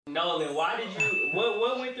Nolan, why did you?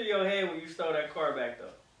 What went through your head when you stole that car back though?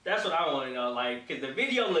 That's what I want to know. Like, cause the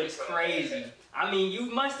video looks crazy. I mean, you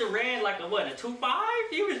must have ran like a 2.5?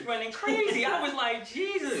 He was running crazy. I was like,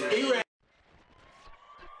 Jesus. He ran.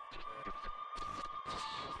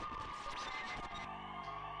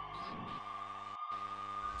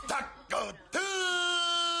 Taco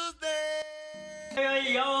Tuesday.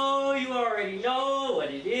 Yo, you already know what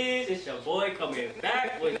it is. It's your boy coming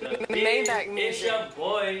back with the Maybach music. It's your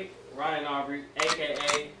boy Ryan Aubrey,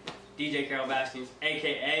 aka DJ Carol Baskins,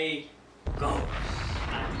 aka Ghost.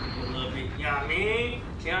 I do a little bit, you know what I mean?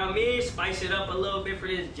 You know what I mean? Spice it up a little bit for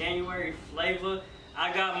this January flavor.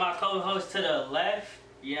 I got my co-host to the left.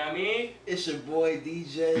 You know what I mean? It's your boy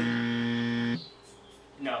DJ.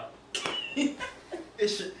 No.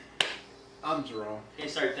 I'm Jerome.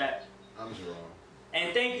 Insert that. I'm Jerome.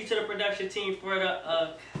 And thank you to the production team for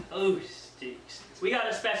the acoustics. We got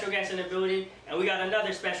a special guest in the building, and we got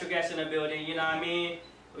another special guest in the building. You know what I mean?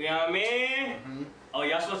 You know what I mean? Mm-hmm. Oh,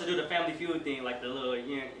 y'all supposed to do the Family Feud thing, like the little,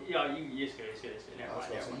 you it's good. Never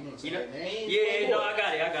mind. You know, yeah, no, I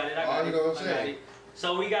got it.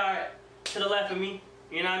 So we got to the left of me,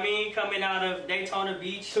 you know what I mean? Coming out of Daytona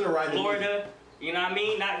Beach, to the right Florida. You know what I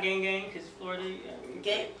mean? Not gang, because Florida.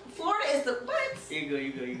 Florida is the what? You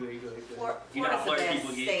good. Florida's You know how the Florida best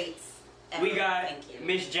people get. states ever. We got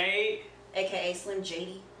Miss Jade. AKA Slim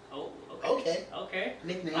JD. Oh, okay.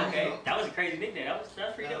 Nickname. Okay, that was a crazy nickname. That was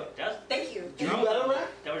pretty dope. Thank you. Drone level.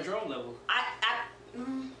 That was drone level.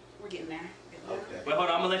 We're getting there. Okay. But hold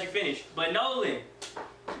on, I'm gonna let you finish. But Nolan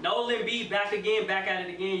B back at it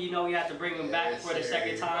again. You know we have to bring him back for the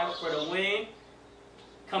second time for the win.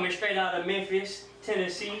 Coming straight out of Memphis,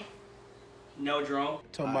 Tennessee. No drone.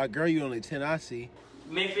 Told my girl you only 10 I see.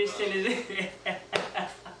 Memphis, Tennessee.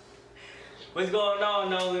 What's going on,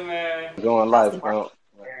 Nolan, man? Going life, pimp.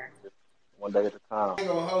 One day at a time. I ain't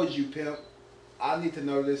gonna hold you, pimp. I need to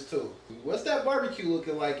know this too. What's that barbecue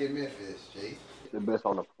looking like in Memphis, Jay? It's the best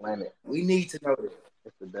on the planet. We need to know this.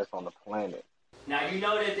 It's the best on the planet. Now, you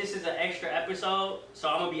know that this is an extra episode, so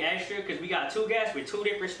I'm going to be extra because we got two guests with two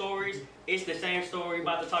different stories. It's the same story,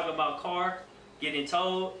 about to talk about car getting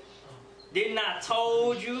towed. Didn't I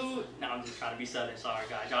told you? No, I'm just trying to be Southern. Sorry,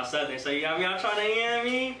 guys. Y'all Southern, so you know what I mean? I'm trying to, you know what I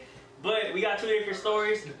mean? But we got two different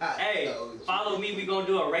stories. Hey, follow me. We going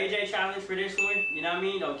to do a Ray J challenge for this one. You know what I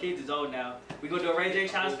mean? No, kids is old now. We going to do a Ray J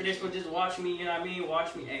challenge for this one. Just watch me, you know what I mean?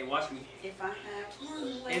 Watch me. Hey, watch me. If I had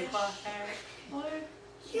one If I had one.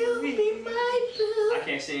 you be my boo. I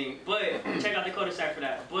can't sing, but check out the cul-de-sac for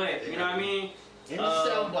that. But you know what I mean?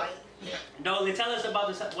 Nolan, tell us about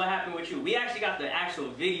this. What happened with you? We actually got the actual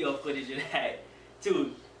video footage of that,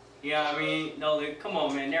 too. You know what I mean? Nolan, come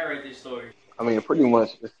on, man, narrate this story. I mean, pretty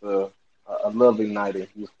much it's a lovely night in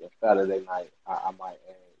Houston, Saturday night. I might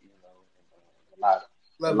add,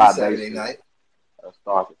 a lot Saturday night.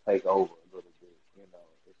 Start to take over a little bit. You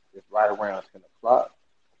know, it's right around 10 o'clock.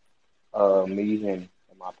 Me and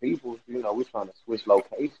my people, you know, we're trying to switch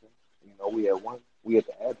locations. You know, we at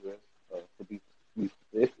the address to be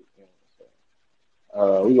specific. You know what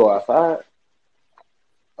I'm saying? We go outside.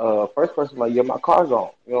 First person like, yeah, my car's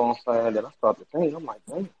on. You know what I'm saying? Then I start to think, I'm like,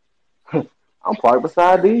 damn, I'm parked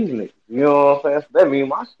beside these niggas. You know what I'm saying? So that means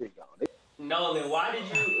my shit gone. Nolan, why did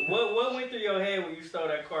you? What went through your head when you stole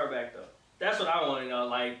that car back though? That's what I want to know.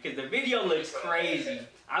 Like, cause the video looks crazy.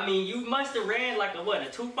 I mean, you must have ran like a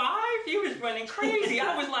 2.5? He was running crazy.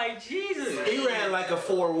 I was like, Jesus. He ran like a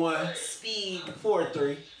 4-1. Speed.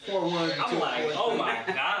 4-3. 4-1. I'm like, oh my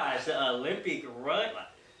gosh, the Olympic run.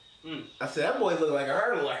 I said, that boy looked like a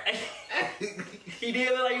hurdler. He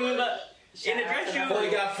did look like he was in the dress shoes. Boy,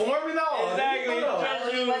 he got form and all. Exactly.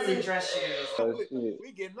 He was in dress shoes.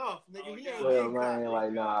 We getting off, nigga. He ain't Well, man,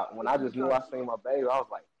 like, nah, when I just knew I seen my baby, I was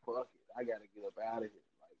like, fuck it. I got to get up out of here.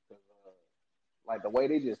 Like the way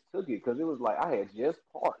they just took it, because it was like I had just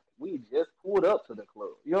parked. We just pulled up to the club.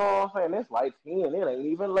 You know what I'm saying? It's like 10. It ain't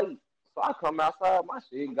even late. So I come outside, my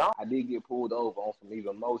shit gone. I did get pulled over on some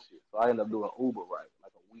even more shit. So I ended up doing Uber right,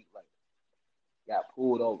 like a week later. Got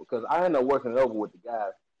pulled over because I ended up working it over with the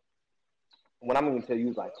guys. When I'm going to tell you, it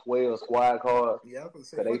was like 12 squad cars. Yeah,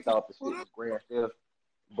 because they thought the shit was grand theft.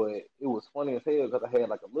 But it was funny as hell because I had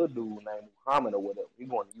like a little dude named Muhammad or whatever. He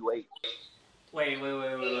going to U8. Wait.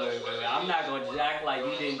 I'm not going to act like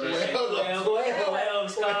you didn't just say 12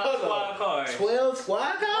 squad cars. 12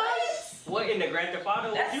 squad cars? What in the Grand Theft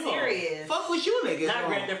Auto? That's serious. Fuck with you niggas. Not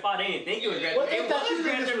Grand Theft Auto. They didn't think it was Grand Theft Auto. What you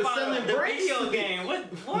Grand Theft Auto, the video game. What?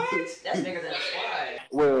 That's bigger than a squad.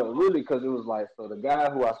 Well, really, because it was like, so the guy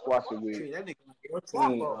who I squashed it with, he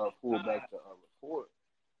pulled back the report.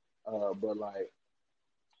 But like,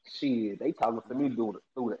 Shit, they talking to me through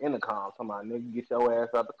the intercom. Talking about, nigga, get your ass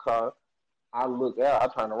out the car. I look out, I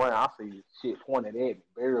turn around, I see shit pointed at me,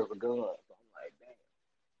 barrels of guns. So I'm like, damn,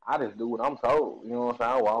 I just do what I'm told. You know what I'm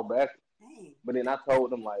saying? I walk back. Dang. But then I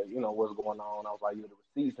told them, like, what's going on. I was like, the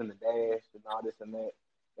receipts in the dash and all this and that.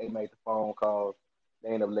 They made the phone calls. They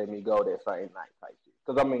ended up letting me go that same night type shit.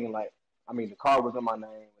 Because, the car was in my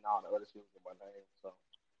name and all the other shit was in my name. So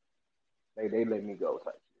they let me go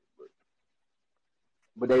type shit.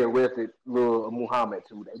 But they arrested little Muhammad,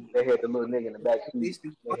 too. They had the little nigga in the back seat. These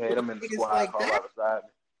be They had him in the niggas squad like car that. right beside me.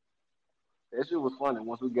 That shit was funny.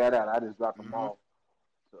 Once we got out, I just dropped them Mhm. off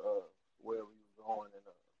to wherever we was going, and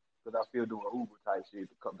because I still doing Uber type shit.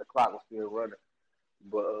 The clock was still running,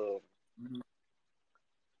 but Mhm.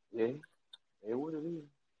 yeah, it what it is.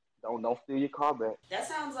 Don't steal your car back. That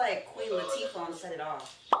sounds like Queen Latifah on Set It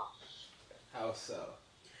Off. How so?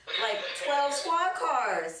 Like 12 squad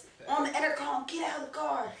cars on the intercom. Get out of the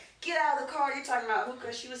car. Get out of the car. You're talking about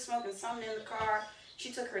hookah. She was smoking something in the car.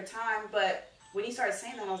 She took her time, but when you started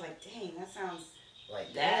saying that, I was like, dang, that sounds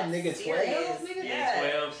Like, that damn, nigga, serious. 12, nigga? Yeah.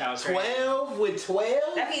 12 sounds crazy. 12 with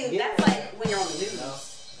 12? That means Yeah. that's like when you're on the news. No.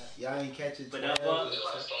 Y'all ain't catching But 12.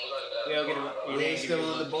 we don't get him. They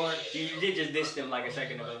still on the board. You did just diss them like a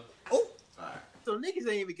second ago. Oh. Alright. So niggas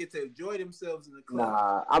ain't even get to enjoy themselves in the club.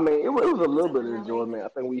 Nah, I mean it was a little bit of enjoyment. I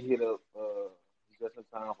think we hit up just in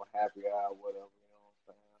time for happy hour, whatever. You know what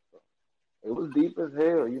I'm saying? So it was deep as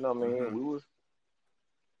hell. You know what I mean?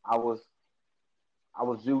 I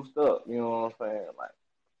was juiced up. You know what I'm saying? Like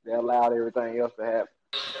they allowed everything else to happen.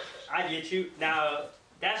 I get you. Now,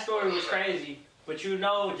 that story was crazy, but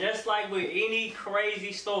just like with any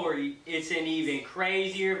crazy story, it's an even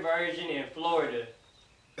crazier version in Florida.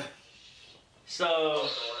 So,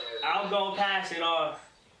 I'm going to pass it off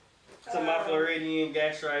to my Floridian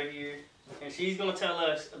guest right here, and she's going to tell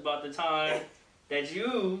us about the time that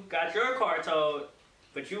you got your car towed,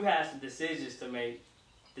 but you had some decisions to make.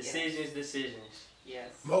 Decisions.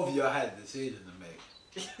 Yes. Both of y'all had a decision to make.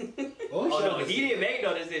 Oh no, he didn't make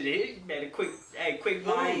no decision. He made a quick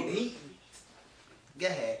mind. Go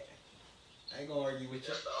ahead. I ain't gonna argue with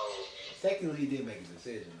you. Technically, he did make a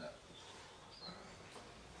decision though.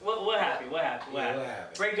 What happened? What happened? What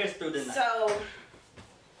happened? Break us through the night. So,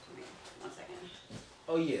 1 second.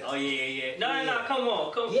 Oh yeah. Oh yeah. No. Come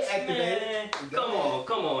on. Get activated. Man. Go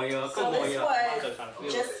Come on, yo. So Come on, this yo.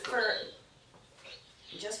 was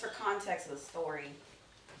just for context of the story.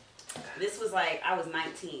 This was like I was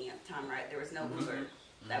 19 at the time, right? There was no Uber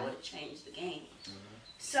that would have changed the game.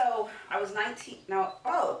 So I was 19. No,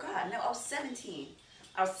 oh God, no, I was 17.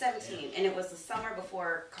 I was 17, and it was the summer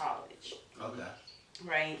before college. Okay.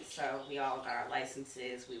 Right. So we all got our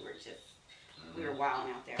licenses. We were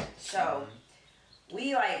wilding out there. So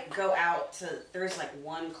we like go out to. There's like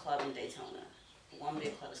one club in Daytona. One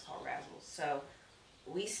big club is called Razzles. So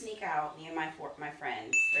we sneak out. Me and my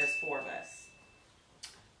friends. There's 4 of us.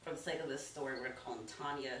 For the sake of this story, we're calling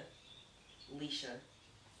Tanya, Leisha,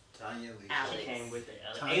 Alex. She came with the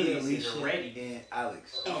Tanya, aliases Alicia, already. and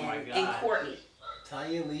Alex. Oh my God. And Courtney.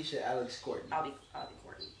 Tanya, Alicia, Alex, Courtney. I'll be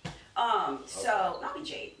Courtney. So I'll be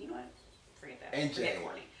Jade. You know what? Forget that. And Forget Jade.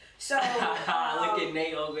 Courtney. So Look at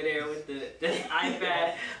Nate over there with the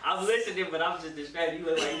iPad. I'm listening, but I'm just distracted. You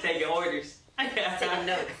look like you're taking orders. taking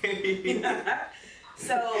notes.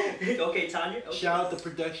 So okay, Tanya. Okay. Shout out the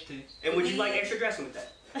production team. And would you like extra dressing with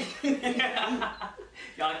that?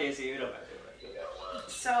 Y'all can't see it over there.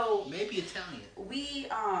 So Maybe Italian. we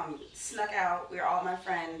snuck out. We were all at my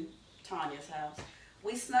friend Tanya's house.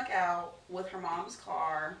 We snuck out with her mom's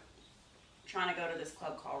car, trying to go to this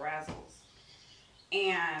club called Razzles.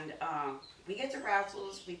 And we get to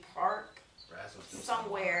Razzles. We park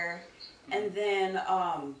somewhere, and then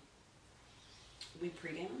we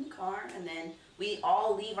pregame in the car, and then we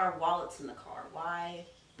all leave our wallets in the car. Why?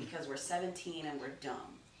 Because we're 17 and we're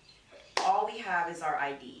dumb. All we have is our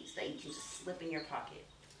IDs that you can just slip in your pocket.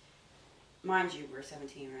 Mind you, we're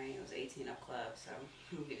 17, right? It was 18 up club, so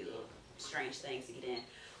we do little strange things to get in.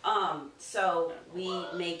 So we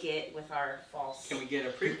make it with our false. Can we get a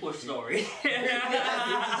prequel story?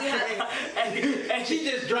 And she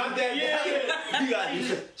just dropped that. Yeah. You got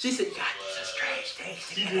this. She said, "You got this strange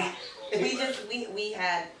things." We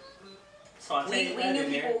had. So I We knew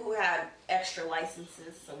people who had extra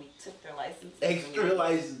licenses, so we took their licenses. Extra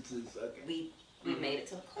licenses. Okay. We made it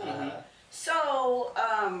to the club. Uh-huh. So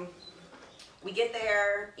we get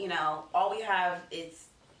there. All we have is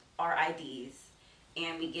our IDs,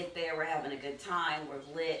 and we get there. We're having a good time. We're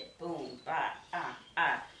lit. Boom.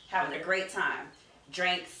 Having a great time.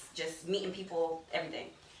 Drinks, just meeting people, everything.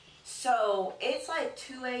 So it's like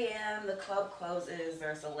 2 a.m. The club closes.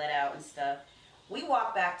 There's a let out and stuff. we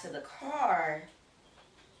walk back to the car.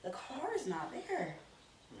 The car is not there.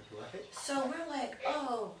 Right. So we're like,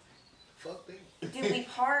 oh, Fuck them. did we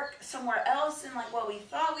park somewhere else in like what we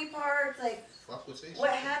thought we parked? Like, Fuck what they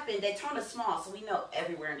what say. happened? Daytona's small, so we know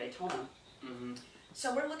everywhere in Daytona. Mm-hmm.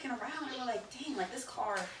 So we're looking around and we're like, dang, like this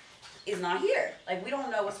car is not here. Like we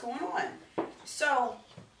don't know what's going on. So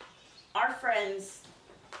our friends,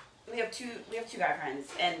 we have two guy friends,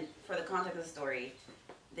 and for the context of the story,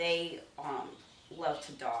 they love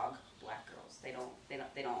to dog black girls. They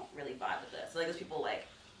don't really vibe with us. So like those people like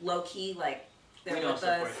low key, like they're We don't with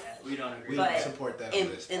support us. that. We don't agree. We with don't But support that in-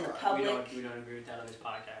 on this. in the part. public- we don't agree with that on this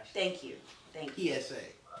podcast. Thank you. PSA.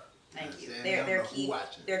 Thank you. Understand? They're Y'all know who key.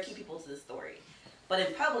 watching They're this. key people to the story. But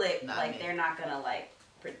in public, Not like me. they're not gonna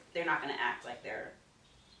they're not gonna act like they're,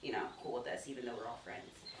 cool with us, even though we're all friends.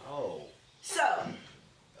 Oh. So,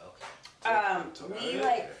 Okay. we good?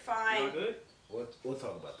 like You all find. good? We'll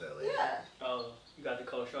talk about that later. Yeah. Oh, you got the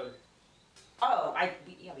cold shoulder. Oh,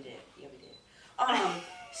 yeah, we did. Yeah, we did.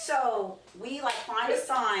 So we like find a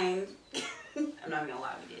sign. I'm not gonna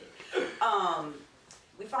lie, we did.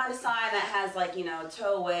 We find a sign that has like,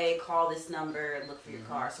 tow away, call this number, and look for your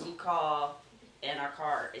car. So we call, and our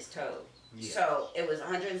car is towed. Yeah. So it was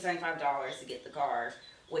 $175 to get the car,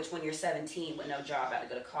 which when you're 17 with no job, out to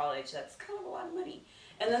go to college, that's kind of a lot of money.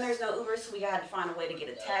 And then there's no Uber, so we had to find a way to get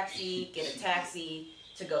a taxi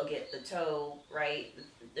to go get the tow, right?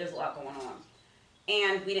 There's a lot going on.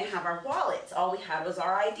 And we didn't have our wallets. All we had was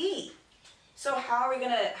our ID. So how are we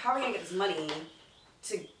gonna get this money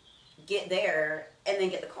to get there and then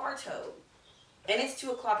get the car towed? And it's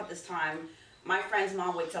 2:00 at this time. My friend's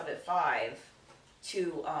mom wakes up at 5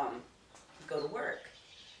 to go to work.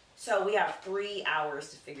 So we have 3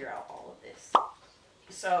 hours to figure out all of this.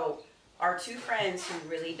 So our two friends who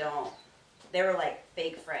really they were like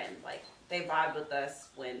fake friends. Like they vibed with us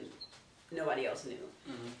when nobody else knew.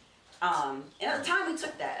 Mm-hmm. And at the time we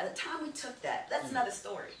took that. That's another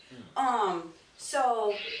story.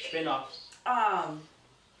 So Spin-off.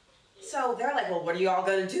 so they're like, well, what are y'all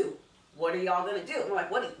gonna do? What are y'all gonna do? And we're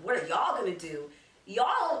like, what are y'all gonna do?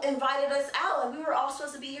 Y'all invited us out and we were all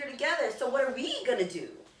supposed to be here together. So what are we gonna do?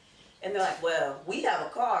 And they're like, well, we have a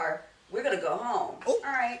car. We're gonna go home. Oh.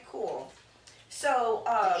 All right, cool. So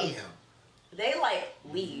Damn. they like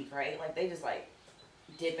leave, right? Like they just like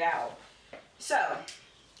dip out. So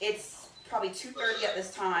it's probably 2:30 at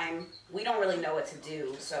this time. We don't really know what to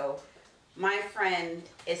do. So my friend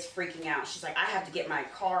is freaking out. She's like, I have to get my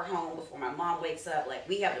car home before my mom wakes up. Like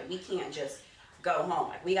we can't just go home.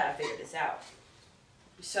 Like we gotta figure this out.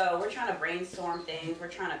 So we're trying to brainstorm things. We're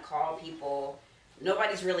trying to call people.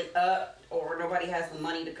 Nobody's really up, or nobody has the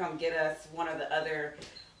money to come get us, one or the other.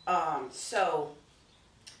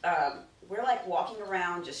 We're like walking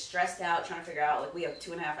around just stressed out, trying to figure out, like we have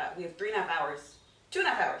 3.5 hours. 2.5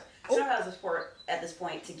 hours. 2.5 hours of sport at this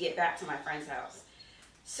point to get back to my friend's house.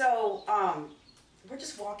 So we're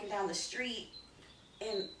just walking down the street,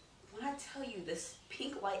 and when I tell you, this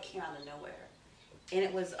pink light came out of nowhere, and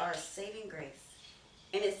it was our saving grace,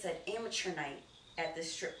 and it said amateur night at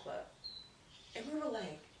this strip club. And we were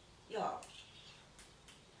like, y'all,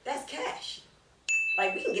 that's cash.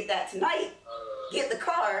 Like, we can get that tonight, get the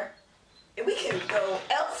car, and we can go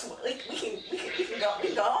elsewhere. Like, we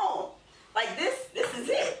can go home. Like, this is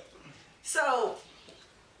it. So,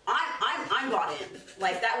 I'm bought in.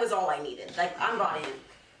 Like, that was all I needed. Like, I'm bought in.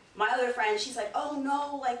 My other friend, she's like, oh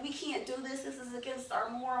no, like, we can't do this. This is against our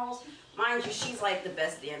morals. Mind you, she's like the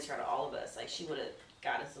best dancer out of all of us. Like, she would have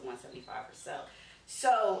got us the 175 herself.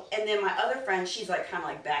 So, and then my other friend, she's like kind of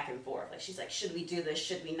like back and forth. Like, she's like, should we do this?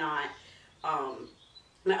 Should we not?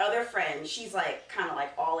 My other friend, she's like kind of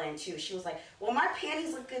like all in too. She was like, well, my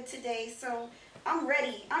panties look good today, so I'm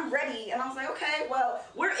ready. And I was like, okay, well,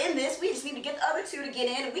 we're in this. We just need to get the other two to get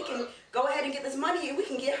in, and we can go ahead and get this money, and we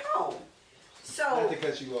can get home. So, Not to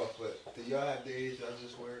cut you off, but do y'all have days y'all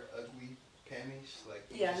just wear ugly panties? Like,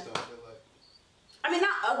 you Yeah. just don't feel like... I mean,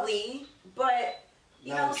 not ugly, but,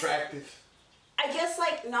 you Not know, attractive? I guess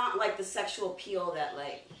like not like the sexual appeal that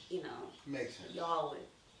like, Makes sense. y'all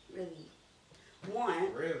would really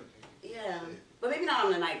want. For real. Yeah, Shit. but maybe not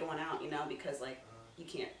on the night going out, because like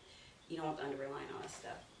you don't want the underwear line and all that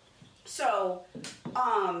stuff. So,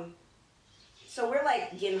 so we're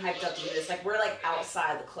like getting hyped up to do this. Like we're like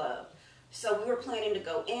outside the club. So we were planning to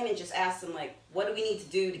go in and just ask them like, what do we need to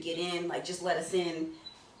do to get in? Like just let us in,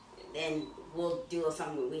 and we'll do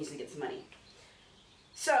something. We need to get some money.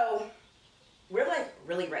 So we're like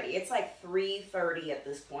really ready. It's like 3:30 at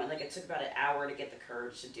this point. Like it took about an hour to get the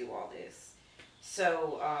courage to do all this.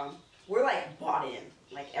 So we're like bought in.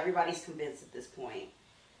 Like everybody's convinced at this point.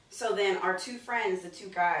 So then our two friends, the two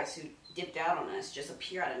guys who dipped out on us, just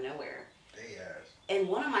appear out of nowhere. They ass. And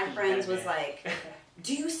one of my friends was like,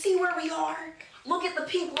 "Do you see where we are? Look at the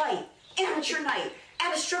pink light. Amateur night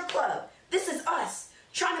at a strip club. This is us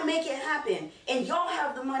trying to make it happen. And y'all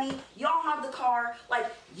have the money. Y'all have the car. Like,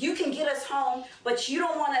 you can get us home, but you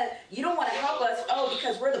don't want to help us. Oh,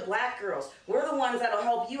 because we're the black girls. We're the ones that'll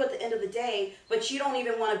help you at the end of the day, but you don't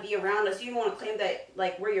even want to be around us. You don't want to claim that,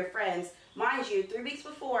 like, we're your friends." Mind you, 3 weeks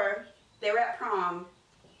before, they were at prom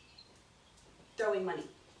throwing money.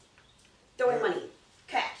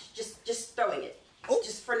 Cash. Just throwing it.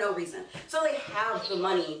 Just for no reason. So they have the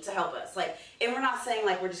money to help us. Like, and we're not saying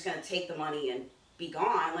like we're just gonna take the money and be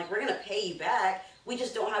gone. Like, we're gonna pay you back. We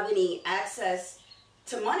just don't have any access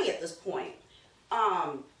to money at this point.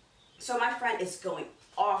 So my friend is going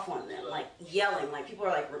off on them, like yelling. Like, people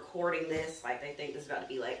are like recording this. Like, they think this is about to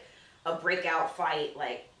be like a breakout fight.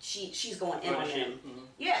 Like, she's going in on them. Mm-hmm.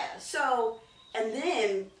 Yeah. So, and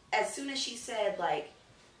then as soon as she said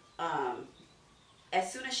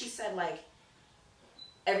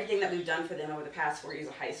everything that we've done for them over the past 4 years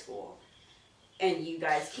of high school, and you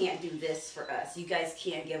guys can't do this for us. You guys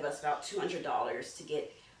can't give us about $200 to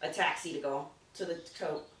get a taxi to go to the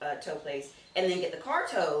tow place and then get the car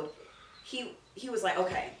towed. He was like,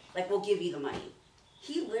 okay, like, we'll give you the money.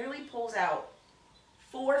 He literally pulls out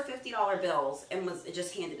 4 $50 bills and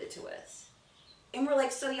just handed it to us. And we're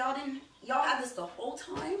like, so y'all had this the whole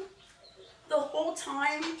time? The whole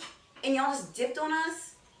time? And y'all just dipped on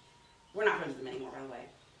us? We're not friends with them anymore, by the way.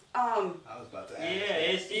 I was about to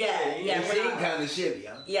ask. Yeah, It we're seemed not. kind of shitty,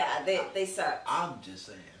 huh? Yeah, they suck. I'm just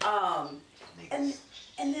saying.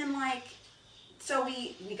 And then like, so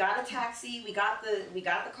we got a taxi, we got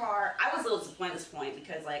the car. I was a little disappointed at this point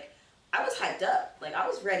because like I was hyped up, like I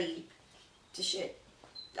was ready to shit.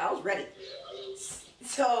 I was ready.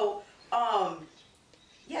 So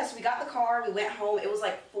yes, we got the car. We went home. It was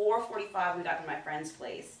like 4:45. We got to my friend's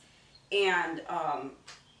place, and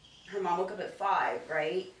her mom woke up at 5,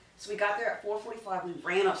 right? So we got there at 4:45. We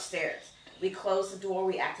ran upstairs. We closed the door.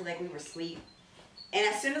 We acted like we were asleep. And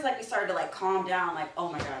as soon as like we started to like calm down, like, oh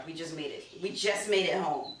my God, we just made it. We just made it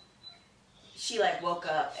home. She like woke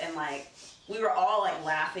up and like we were all like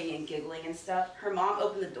laughing and giggling and stuff. Her mom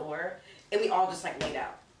opened the door and we all just like laid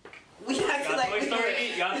out. We acted like Toy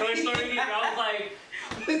Story. Y'all Toy Story. Y'all was like,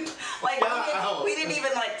 we didn't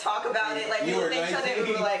even like talk about it. Like we looked at each other and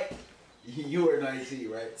we were like, You were 19,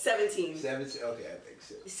 right? 17. 17? Okay, I think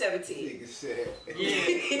so. 17. Nigga said.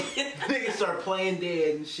 yeah. Niggas start playing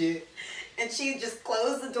dead and shit. And she just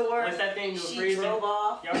closed the door. What's that thing? New She freezing? drove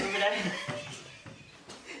off. Y'all remember that?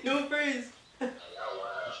 New freeze.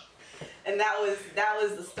 And that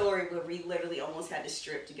was the story where we literally almost had to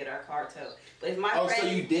strip to get our car towed. But if my friend, so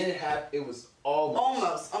you did have, it was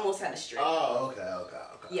almost. almost had to strip. Oh, okay.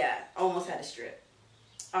 Yeah, almost had to strip.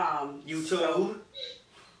 YouTube. So,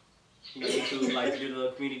 You know, YouTube, like, do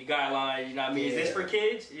the community guidelines, you know what I mean? Is this for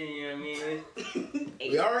kids? You know what I mean?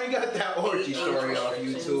 We already got that orgy story off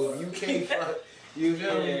YouTube. You can't fuck. You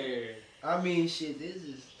feel me? I mean, shit, this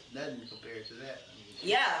is nothing compared to that. I mean,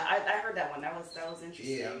 yeah, I heard that one. That was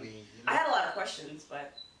interesting. yeah, I mean, you know, I had a lot of questions,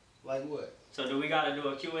 but like what? So do we gotta do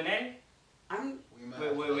a Q&A? I'm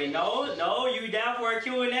Wait, no, you down for a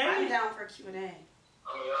Q&A? I'm down for a Q&A. I mean, I'm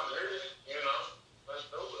ready, you know. Let's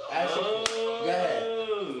do it. Go ahead.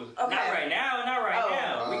 Okay. Not right now.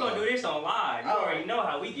 Oh. We're gonna do this on live. You Oh. already know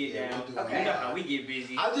how we get Yeah, down. we do Okay. You know how we get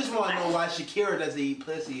busy. I just want to know why Shakira doesn't eat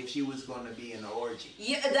pussy if she was going to be in the orgy.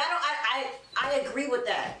 Yeah, I agree with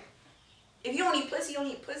that. If you don't eat pussy, you don't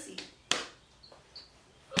eat pussy.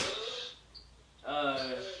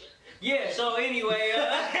 Yeah, so anyway,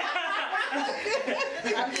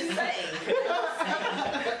 I'm just saying.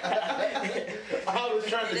 I was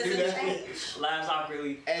trying It to do doesn't that. change. laughs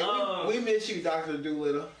awkwardly. Hey, we miss you, Dr.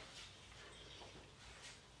 Doolittle.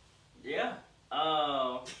 Yeah.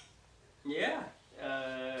 Yeah.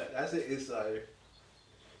 That's an insider.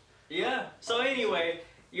 Yeah. So anyway,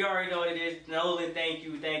 you already know what it is. Nolan, thank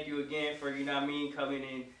you again for, you know what I mean, coming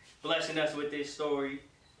and blessing us with this story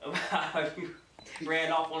about how you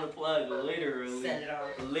ran off on the plug, literally. Set it off.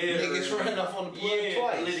 Literally. Niggas ran off on the plug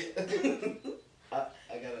twice.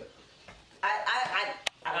 I gotta.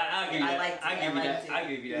 I'll give you that. liked it.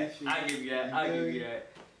 I'll give you that.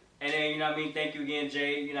 And then, you know what I mean, thank you again,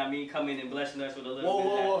 Jay, you know what I mean, coming and blessing us with a little bit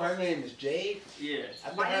of Whoa, that. her name is Jade? Yeah. I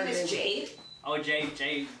thought My her name is Jade. Oh,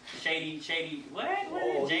 Shady, what? What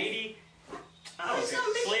Oh, is it? JD? I don't There's care.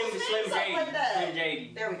 some big Slim names up JD. like that. Slim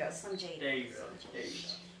JD. There we go. Slim Jade. There you go. There you go.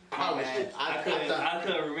 I was- I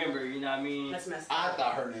couldn't remember, you know what I mean? That's messed I up.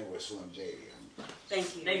 thought her name was Slim Jade.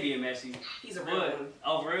 Thank you. They being messy. He's a real What? one.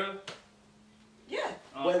 Oh, for real? Yeah.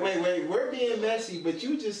 Wait. We're being messy, but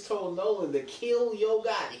you just told Nolan to kill Yo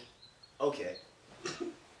Gotti. Okay.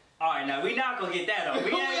 All right, now we not gonna get that on.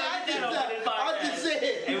 We ain't gonna get that on this podcast. I'm just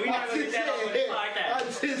saying. And we not gonna get that on this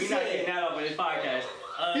podcast. We not getting that on this podcast.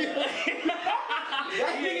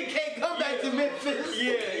 That nigga can't come back to Memphis.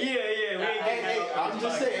 Yeah. Hey, I'm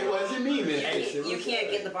just saying, it wasn't me, Memphis. You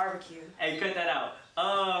can't get the barbecue. Hey, cut that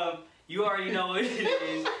out. You already know what it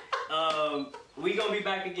is. We gonna be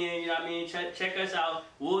back again, you know what I mean? Check us out.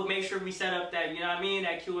 We'll make sure we set up that, you know what I mean,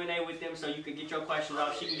 that Q&A with them so you can get your questions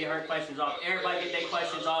off. She can get her questions off. Everybody get their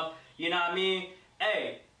questions off, you know what I mean?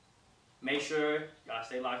 Hey, make sure y'all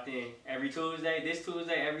stay locked in. Every Tuesday,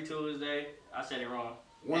 every Tuesday. I said it wrong.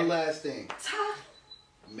 One last thing.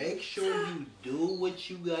 Make sure you do what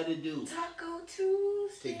you gotta do Taco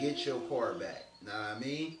Tuesday. to get your car back. Know what I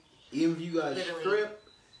mean? Even if you gotta strip,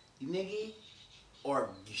 nigga, or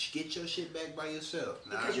you should get your shit back by yourself.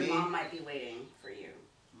 Know Because what your I mean? mom might be waiting for you.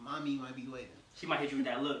 Mommy might be waiting. She might hit you with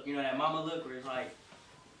that look, you know, that mama look where it's like,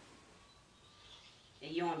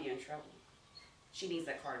 And you don't want to be in trouble. She needs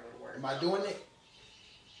that car to go to work. Am I doing it?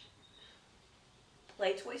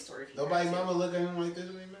 Play Toy Story if you Nobody have to. mama look at him like this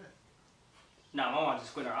when he mad. nah, my mom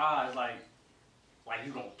just squint her eyes like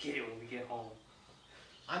you gonna get it when we get home.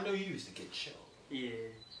 I know you used to get choked. Yeah.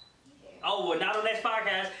 Oh, well, not on this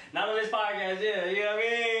podcast. Yeah, you know what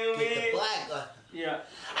I mean? Get the black. Yeah.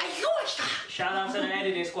 I Shout out to the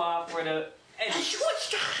editing squad for the edit.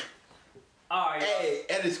 Alright. Hey,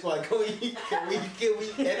 edit squad, can we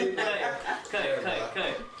edit?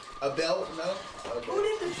 Cut. A belt? No? Okay. Who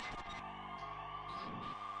did the